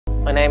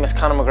My name is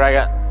Conor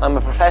McGregor. I'm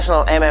a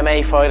professional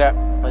MMA fighter.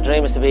 My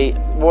dream is to be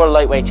world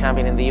lightweight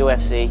champion in the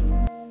UFC.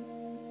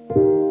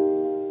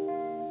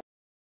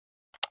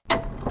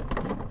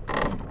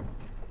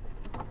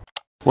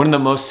 One of the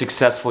most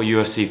successful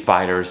UFC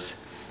fighters,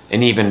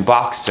 and even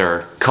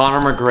boxer,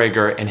 Conor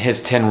McGregor and his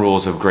 10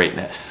 rules of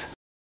greatness.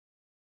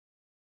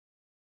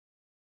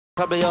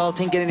 Probably all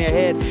thinking in your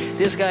head,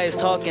 this guy is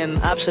talking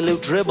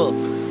absolute dribble.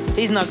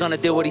 He's not going to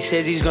do what he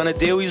says he's going to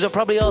do. You're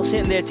probably all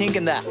sitting there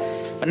thinking that.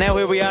 But now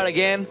here we are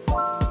again,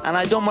 and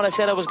I done what I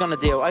said I was going to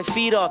do. I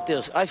feed off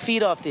this. I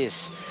feed off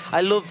this. I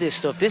love this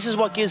stuff. This is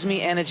what gives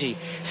me energy.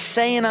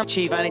 Saying I'll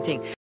achieve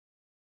anything.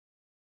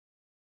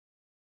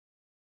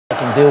 I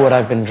can do what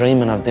I've been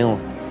dreaming of doing,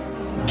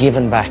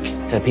 giving back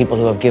to the people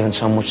who have given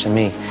so much to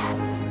me.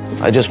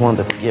 I just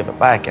wanted to give it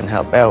back and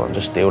help out and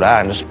just do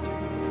that. And just,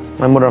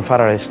 my mother and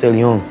father are still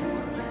young.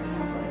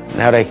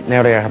 Now they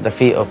have their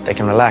feet up. They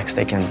can relax.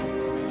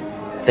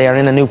 They are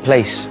in a new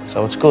place,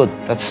 so it's good.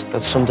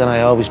 That's something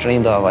I always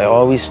dreamed of. I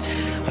always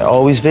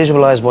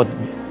visualized what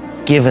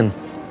giving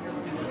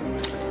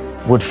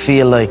would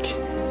feel like,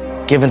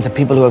 giving to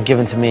people who have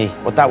given to me,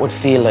 what that would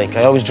feel like.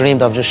 I always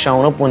dreamed of just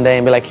showing up one day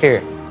and be like,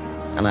 here.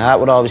 And that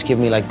would always give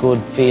me like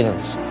good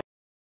feelings.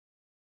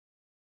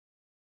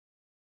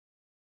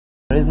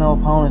 There is no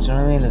opponent, you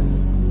know what I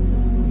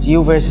mean? It's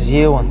you versus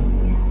you,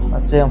 and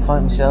I'd say I'm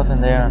fighting myself in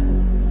there,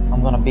 and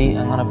I'm gonna beat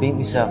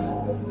myself.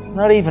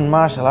 Not even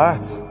martial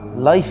arts,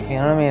 life, you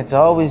know what I mean? It's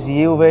always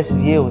you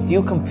versus you. If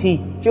you're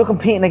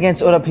competing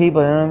against other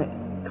people, you know what I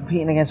mean?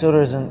 Competing against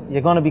others, and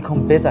you're gonna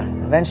become bitter.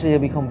 Eventually you'll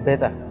become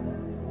bitter.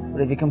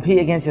 But if you compete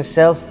against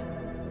yourself,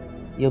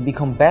 you'll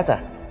become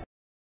better.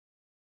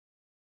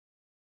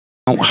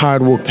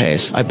 Hard work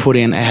pays. I put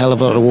in a hell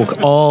of a lot of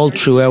work all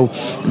throughout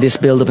this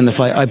build-up in the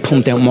fight. I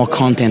pumped out more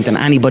content than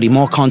anybody,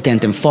 more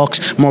content than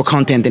Fox, more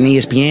content than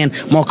ESPN,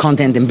 more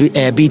content than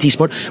BT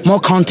Sport, more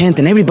content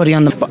than everybody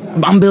on the...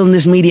 I'm building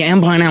this media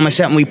empire now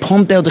myself, and we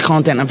pumped out the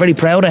content. I'm very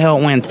proud of how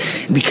it went.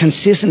 We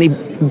consistently,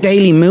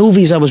 daily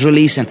movies I was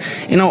releasing,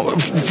 you know,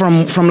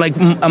 from like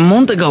a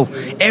month ago,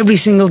 every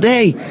single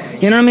day.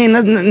 You know what I mean?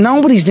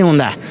 Nobody's doing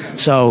that.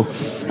 So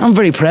I'm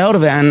very proud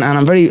of it, and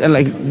I'm very,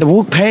 like, the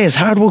work pays,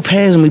 hard work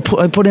pays, and I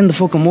put in the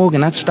fucking work,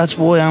 and that's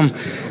why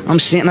I'm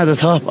sitting at the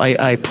top.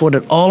 I put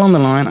it all on the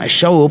line. I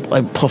show up,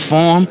 I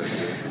perform,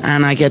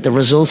 and I get the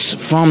results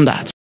from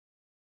that.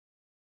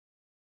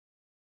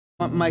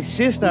 My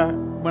sister,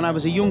 when I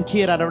was a young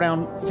kid at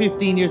around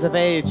 15 years of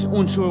age,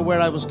 unsure where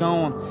I was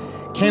going,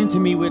 came to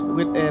me with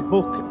a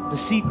book, The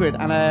Secret,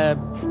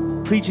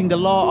 and preaching the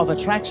law of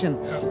attraction.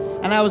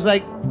 And I was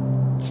like,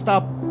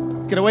 stop,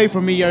 get away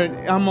from me,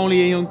 I'm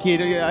only a young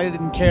kid, I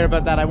didn't care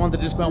about that, I wanted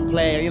to just go and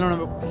play, you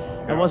know,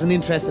 I wasn't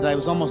interested, I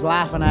was almost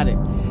laughing at it.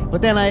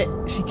 But then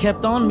she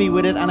kept on me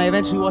with it, and I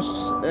eventually watched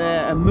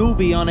a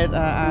movie on it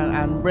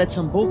and read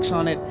some books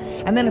on it,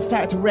 and then it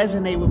started to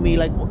resonate with me,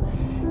 like,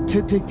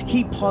 to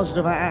keep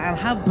positive and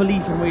have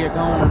belief in where you're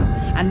going,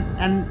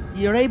 and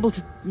you're able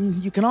to,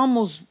 you can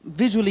almost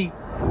visually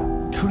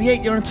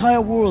create your entire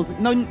world.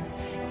 No,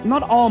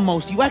 not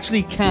almost, you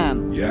actually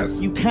can. Yes.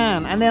 You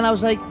can. And then I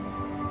was like,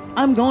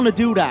 I'm going to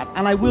do that,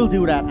 and I will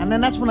do that. And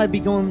then that's when I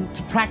began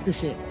to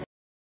practice it.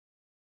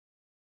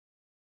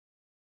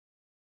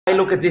 I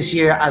look at this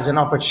year as an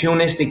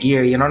opportunistic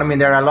year, you know what I mean?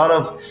 There are a lot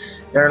of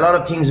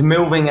things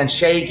moving and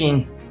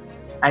shaking,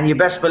 and you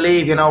best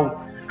believe, you know,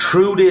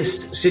 through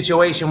this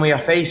situation we are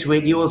faced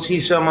with, you will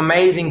see some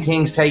amazing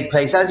things take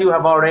place, as you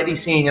have already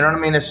seen, you know what I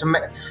mean? There's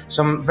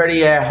some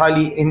very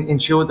highly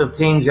intuitive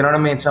things, you know what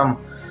I mean? Some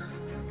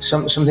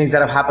things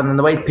that have happened, and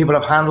the way people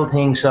have handled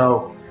things.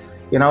 So,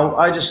 you know,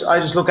 I just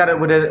look at it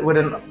with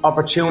an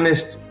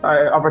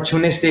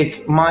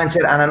opportunistic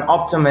mindset, and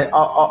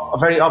a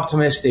very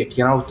optimistic,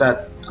 you know,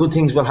 that good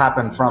things will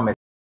happen from it.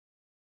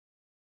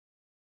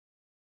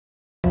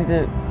 You need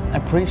to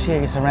appreciate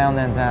your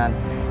surroundings and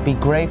be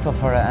grateful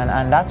for it,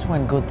 and that's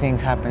when good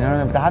things happen. You know what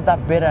I mean? But to have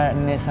that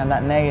bitterness and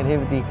that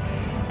negativity,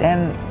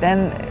 then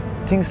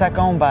things start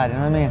going bad. You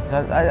know what I mean?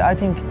 So I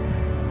think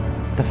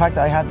the fact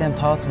that I have them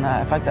thoughts, and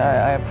the fact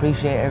that I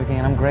appreciate everything,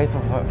 and I'm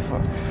grateful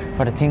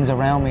for the things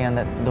around me and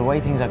the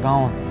way things are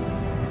going,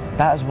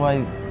 that's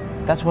why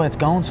it's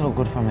going so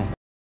good for me.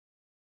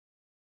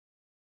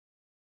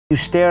 You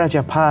stare at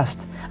your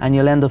past and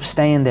you'll end up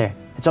staying there.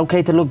 It's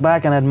okay to look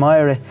back and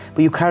admire it,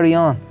 but you carry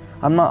on.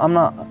 I'm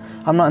not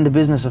in the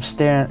business of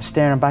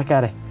staring back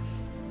at it.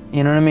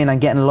 You know what I mean? And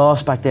getting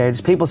lost back there.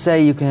 People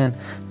say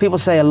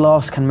a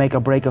loss can make or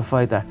break a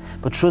fighter,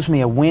 but trust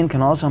me, a win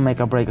can also make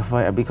or break a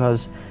fighter,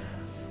 because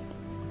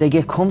they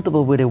get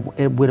comfortable with a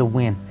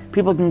win.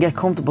 People can get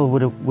comfortable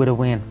with a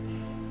win,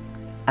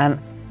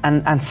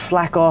 and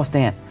slack off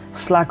then.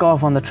 Slack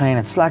off on the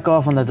training. Slack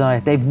off on the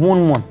diet. They've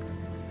won one.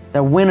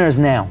 They're winners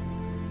now.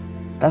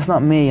 That's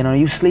not me, you know.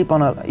 You sleep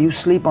on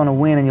a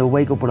win and you'll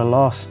wake up with a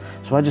loss.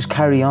 So I just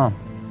carry on,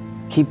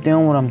 keep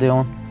doing what I'm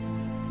doing,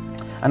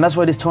 and that's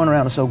why this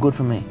turnaround is so good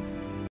for me.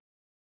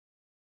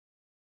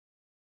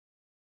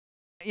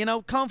 You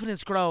know,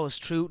 confidence grows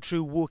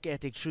through work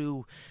ethic,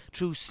 through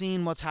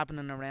seeing what's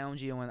happening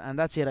around you, and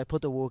that's it. I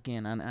put the work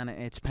in, and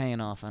it's paying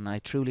off, and I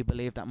truly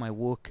believe that my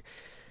work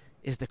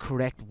is the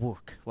correct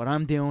work. What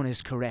I'm doing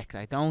is correct.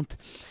 I don't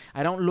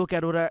look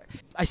at other.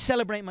 I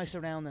celebrate my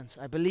surroundings.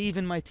 I believe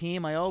in my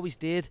team. I always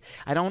did.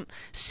 I don't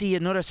see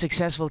another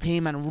successful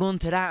team and run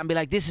to that and be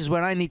like, this is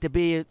where I need to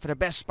be for the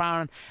best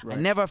sparring. Right.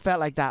 I never felt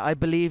like that. I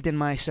believed in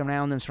my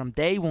surroundings from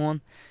day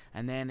one,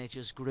 and then it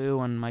just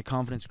grew, and my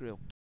confidence grew.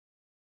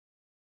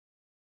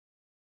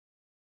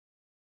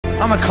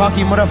 I'm a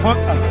cocky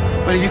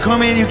motherfucker, but if you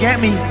come in, you get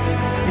me.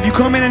 If you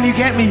come in and you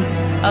get me,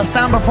 I'll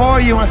stand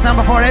before you and I'll stand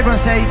before everyone and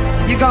say,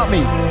 you got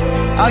me.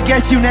 I'll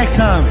get you next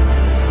time.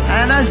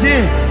 And that's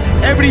it.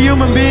 Every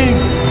human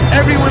being,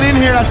 everyone in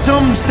here at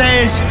some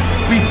stage,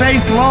 we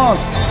face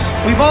loss.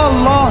 We've all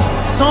lost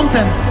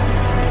something.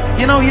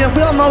 You know, we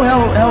all know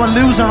how a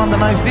loser on the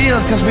night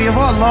feels, because we have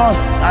all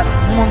lost at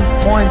one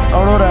point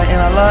or other in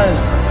our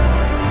lives.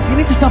 You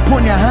need to stop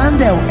putting your hand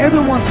out.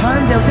 Everyone's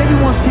handouts,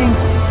 everyone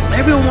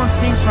wants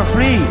things for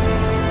free.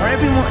 Or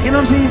everyone, you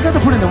know what I'm saying? You've got to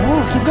put in the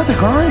work, you've got to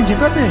grind, you've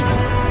got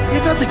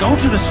to go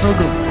through the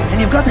struggle,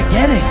 and you've got to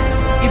get it.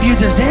 If you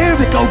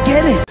deserve it, go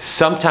get it.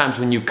 Sometimes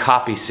when you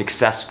copy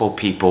successful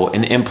people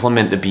and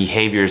implement the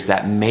behaviors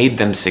that made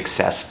them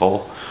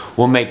successful,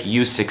 will make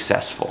you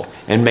successful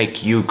and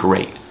make you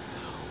great.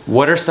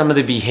 What are some of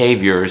the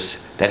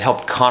behaviors that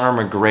helped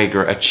Conor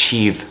McGregor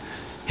achieve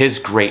his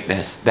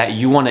greatness that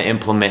you want to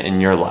implement in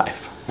your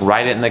life?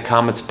 Write it in the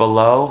comments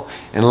below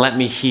and let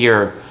me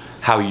hear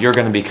how you're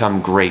going to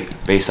become great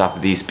based off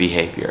of these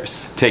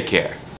behaviors. Take care.